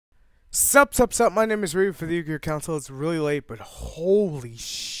Sup, my name is Ryu for the TheYugiohCouncil. It's really late, but holy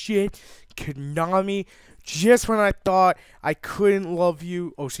shit, Konami, just when I thought I couldn't love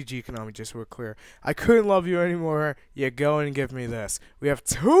you, OCG Konami, just so we're clear, I couldn't love you anymore, you go and give me this. We have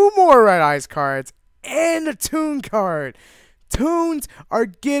two more Red Eyes cards and a Toon card. Toons are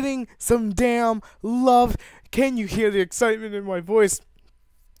getting some damn love. Can you hear the excitement in my voice?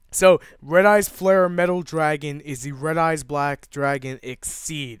 So, Red Eyes Flare Metal Dragon is the Red Eyes Black Dragon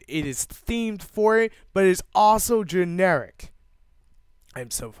Exceed. It is themed for it, but it is also generic.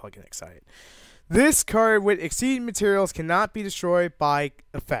 I'm so fucking excited. This card with Exceed materials cannot be destroyed by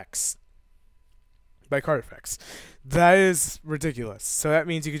effects. By card effects. That is ridiculous. So that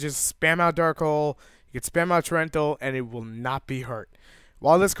means you could just spam out Dark Hole, you could spam out Torrential, and it will not be hurt.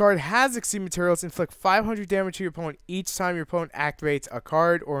 While this card has Exceed materials, inflict 500 damage to your opponent each time your opponent activates a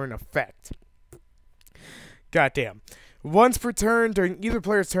card or an effect. Goddamn. Once per turn, during either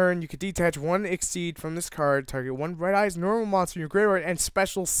player's turn, you can detach one Exceed from this card, target one Red Eyes normal monster in your graveyard, and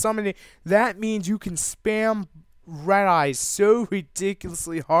special summon it. That means you can spam Red Eyes so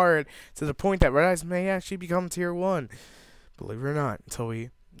ridiculously hard to the point that Red Eyes may actually become tier 1. Believe it or not, until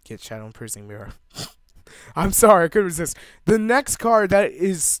we get Shadow Imprisoning Mirror. I'm sorry, I couldn't resist. The next card that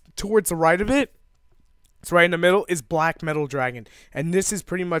is towards the right of it, it's right in the middle, is Black Metal Dragon. And this is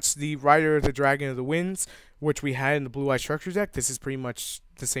pretty much the Rider of the Dragon of the Winds, which we had in the Blue Eye Structure deck. This is pretty much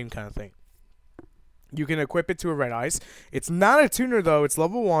the same kind of thing. You can equip it to a Red Eyes. It's not a tuner, though. It's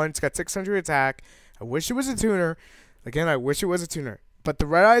level 1. It's got 600 attack. I wish it was a tuner. Again, I wish it was a tuner. But the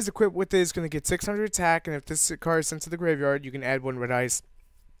Red Eyes equipped with it is going to get 600 attack, and if this card is sent to the graveyard, you can add one Red Eyes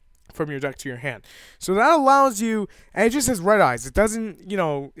from your deck to your hand. So that allows you, and it just says Red Eyes. It doesn't,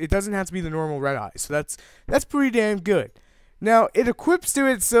 it doesn't have to be the normal Red Eyes. So that's pretty damn good. Now, it equips to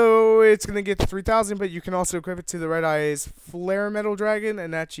it, so it's going to get to 3,000, but you can also equip it to the Red Eyes Flare Metal Dragon,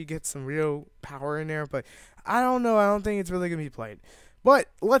 and actually get some real power in there. But I don't know. I don't think it's really going to be played. But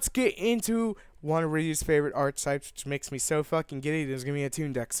let's get into one of Ryu's favorite archetypes, which makes me so fucking giddy. There's going to be a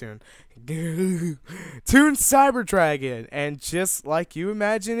Toon deck soon. Toon Cyber Dragon. And just like you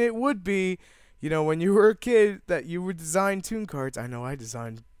imagine it would be, when you were a kid, that you would design Toon cards. I know I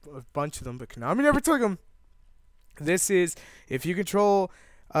designed a bunch of them, but Konami never took them. This is, if your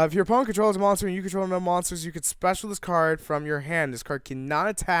opponent controls a monster and you control no monsters, you could special this card from your hand. This card cannot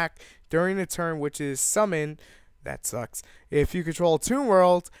attack during the turn, which is summon. That sucks. If you control a Toon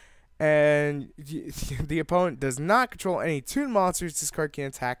World and the opponent does not control any Toon monsters, this card can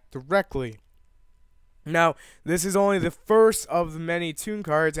attack directly. Now, this is only the first of the many Toon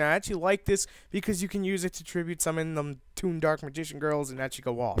cards, and I actually like this because you can use it to tribute summon them Toon Dark Magician Girls and actually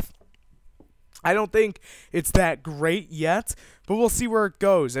go off. I don't think it's that great yet, but we'll see where it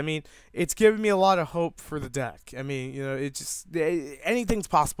goes. I mean, it's giving me a lot of hope for the deck. I mean, anything's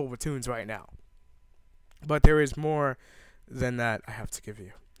possible with Toons right now. But there is more than that I have to give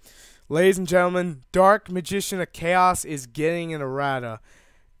you. Ladies and gentlemen, Dark Magician of Chaos is getting an errata.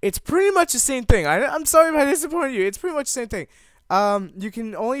 It's pretty much the same thing. I'm sorry if I disappointed you. It's pretty much the same thing. You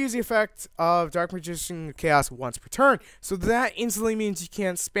can only use the effect of Dark Magician of Chaos once per turn. So that instantly means you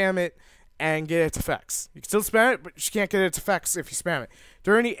can't spam it and get its effects. You can still spam it, but you can't get its effects if you spam it.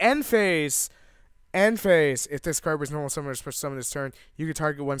 During the end phase, if this card was normal summon or special summon this turn, you can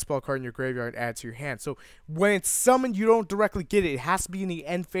target one spell card in your graveyard and add to your hand. So when it's summoned, you don't directly get it. It has to be in the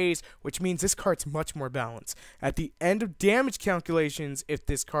end phase, which means this card's much more balanced. At the end of damage calculations, if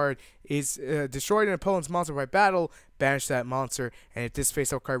this card is destroyed an opponent's monster by battle, banish that monster. And if this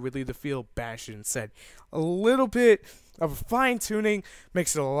face-up card would leave the field, banish it instead. A little bit of fine-tuning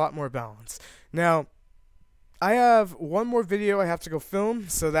makes it a lot more balanced. Now, I have one more video I have to go film,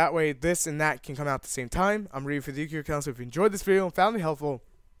 so that way this and that can come out at the same time. I'm Ryu for the TheYugiohCouncil. If you enjoyed this video and found it helpful,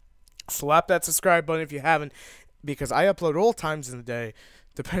 slap that subscribe button if you haven't, because I upload all times in the day,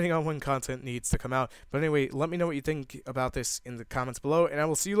 depending on when content needs to come out. But anyway, let me know what you think about this in the comments below, and I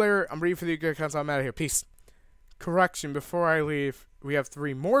will see you later. I'm Ryu for the TheYugiohCouncil. I'm out of here. Peace. Correction, before I leave, we have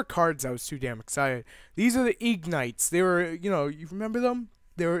 3 more cards. I was too damn excited. These are the Ignights. They were, you remember them?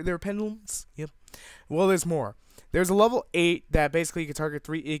 They were pendulums? Yep. Well, there's more. There's a level 8 that basically you can target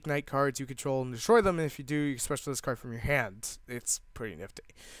 3 Ignite cards you control and destroy them, and if you do, you can special this card from your hand. It's pretty nifty.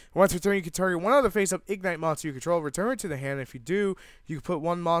 Once per turn, you can target one other face-up Ignite monster you control, return it to the hand. If you do, you can put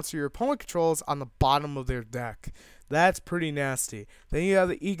one monster your opponent controls on the bottom of their deck. That's pretty nasty. Then you have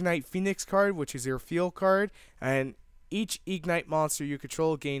the Ignite Phoenix card, which is your field card, and each Ignite monster you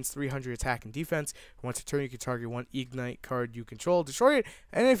control gains 300 attack and defense. Once per turn, you can target one Ignite card you control, destroy it,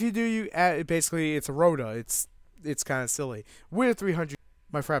 and if you do, you add, basically it's a Rhoda. It's kind of silly. With 300.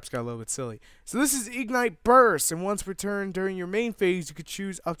 My fraps got a little bit silly. So this is Ignite Burst, and once returned during your main phase, you could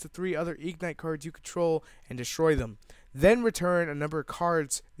choose up to 3 other Ignite cards you control and destroy them. Then return a number of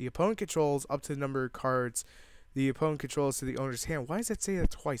cards the opponent controls up to the number of cards the opponent controls to the owner's hand. Why does that say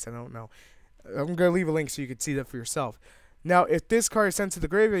that twice? I don't know. I'm going to leave a link so you can see that for yourself. Now, if this card is sent to the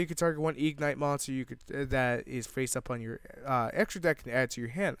graveyard, you can target one Ignite monster you could that is face up on your extra deck and add to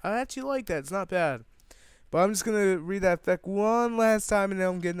your hand. I actually like that. It's not bad. But I'm just going to read that effect one last time, and then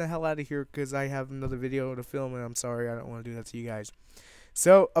I'm getting the hell out of here because I have another video to film, and I'm sorry. I don't want to do that to you guys.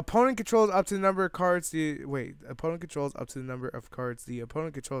 So, opponent controls up to the number of cards opponent controls up to the number of cards the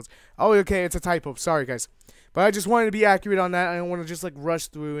opponent controls. Oh, okay, it's a typo. Sorry, guys. But I just wanted to be accurate on that. I don't want to just, like, rush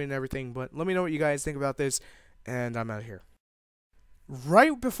through and everything. But let me know what you guys think about this, and I'm out of here.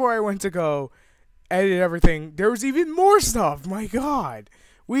 Right before I went to go edit everything, there was even more stuff. My God.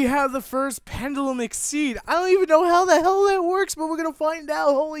 We have the first Pendulum Exceed. I don't even know how the hell that works, but we're going to find out.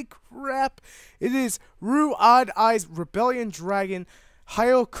 Holy crap. It is Rue Odd Eyes Rebellion Dragon.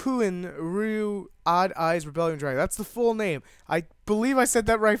 Hyokuin Ryu Odd Eyes Rebellion Dragon. That's the full name. I believe I said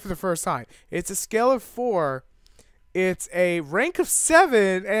that right for the first time. It's a scale of 4. It's a rank of 7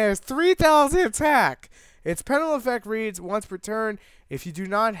 and it has 3,000 attack. Its pendulum effect reads: once per turn, if you do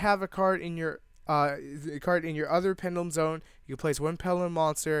not have a card in your other pendulum zone, you can place one pendulum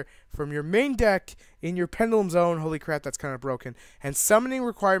monster from your main deck in your pendulum zone. Holy crap, that's kind of broken. And summoning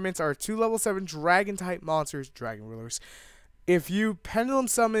requirements are 2 level 7 dragon type monsters, dragon rulers. If you pendulum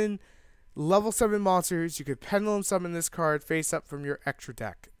summon level 7 monsters, you could pendulum summon this card face up from your extra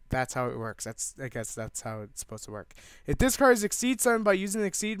deck. That's how it works. I guess that's how it's supposed to work. If this card is Exceed summoned by using the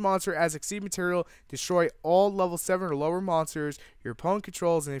Exceed monster as Exceed material, destroy all level 7 or lower monsters your opponent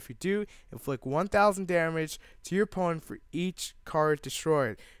controls, and if you do, inflict 1,000 damage to your opponent for each card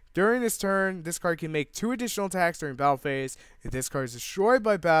destroyed. During this turn, this card can make 2 additional attacks during battle phase. If this card is destroyed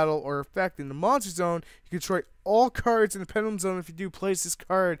by battle or effect in the monster zone, you can destroy all cards in the pendulum zone. If you do, place this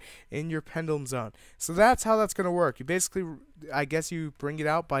card in your pendulum zone. So that's how that's going to work. You basically, I guess you bring it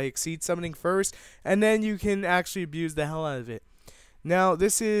out by Exceed summoning first, and then you can actually abuse the hell out of it. Now,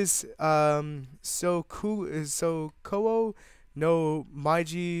 this is Sokowo no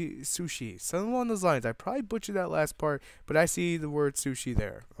Maiji Sushi. Something along those lines. I probably butchered that last part, but I see the word sushi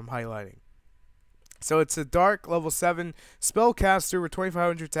there. I'm highlighting. So it's a dark level 7 spellcaster with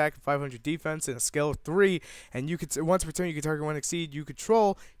 2,500 attack and 500 defense and a scale of 3. And you could once per turn you can target one Exceed you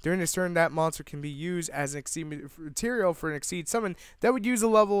control. During this turn, that monster can be used as an Exceed material for an Exceed summon that would use a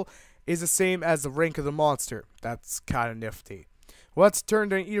level is the same as the rank of the monster. That's kind of nifty. Once turn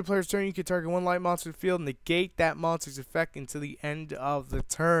during either player's turn, you can target one light monster in the field and negate that monster's effect until the end of the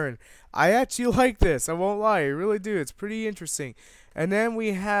turn. I actually like this. I won't lie. I really do. It's pretty interesting. And then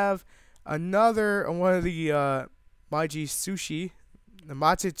we have another one of the Maiji Sushi. The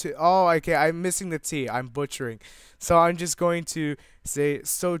Matsu. Oh, okay. I'm missing the T. I'm butchering. So I'm just going to say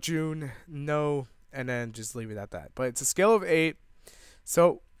Sojun no and then just leave it at that. But it's a scale of 8.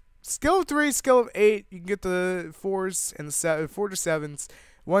 So scale of 3, scale of 8, you can get the 4s and the 4 to 7s.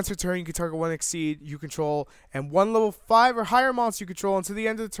 Once per turn, you can target one Exceed you control and one level 5 or higher monster you control. Until the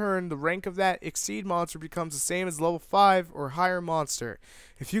end of the turn, the rank of that Exceed monster becomes the same as level 5 or higher monster.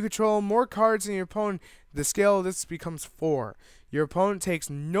 If you control more cards than your opponent, the scale of this becomes 4. Your opponent takes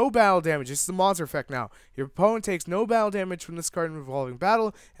no battle damage. This is the monster effect now. Your opponent takes no battle damage from this card in revolving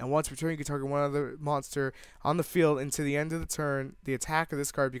battle, and once per turn, you can target one other monster on the field. Until the end of the turn, the attack of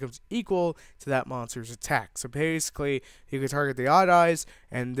this card becomes equal to that monster's attack. So basically, you can target the Odd Eyes,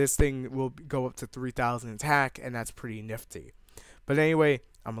 and this thing will go up to 3,000 attack, and that's pretty nifty. But anyway,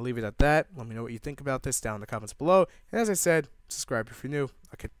 I'm going to leave it at that. Let me know what you think about this down in the comments below. And as I said, subscribe if you're new.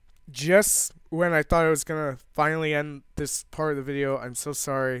 Okay. Just when I thought I was going to finally end this part of the video, I'm so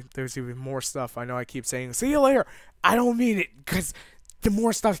sorry. There's even more stuff. I know I keep saying, see you later. I don't mean it, because the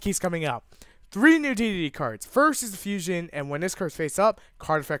more stuff keeps coming out. 3 new DDD cards. First is the Fusion, and when this card's face up,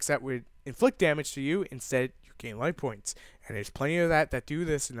 card effects that would inflict damage to you, instead you gain life points. And there's plenty of that do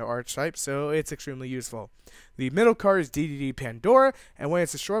this in the archetype, so it's extremely useful. The middle card is DDD Pandora, and when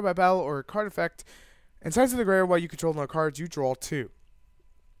it's destroyed by battle or a card effect, and sent to the graveyard while you control no cards, you draw 2.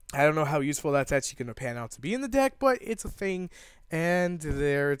 I don't know how useful that's actually going to pan out to be in the deck, but it's a thing, and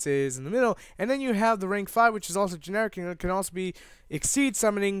there it is in the middle. And then you have the rank 5, which is also generic, and it can also be Exceed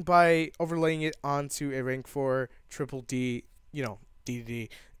summoning by overlaying it onto a rank 4 triple D, DDD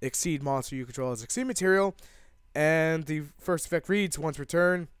Exceed monster you control as Exceed material. And the first effect reads: once per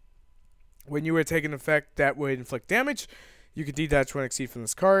turn, when you were taking an effect that would inflict damage, you can detach one Exceed from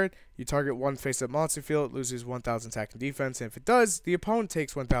this card. You target one face-up monster field, it loses 1,000 attack and defense, and if it does, the opponent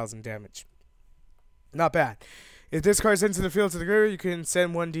takes 1,000 damage. Not bad. If this card sent to the field to the graveyard, you can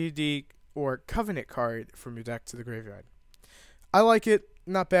send one DD or Covenant card from your deck to the graveyard. I like it.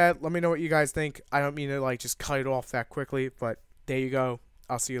 Not bad. Let me know what you guys think. I don't mean to like just cut it off that quickly, but there you go.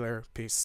 I'll see you later. Peace.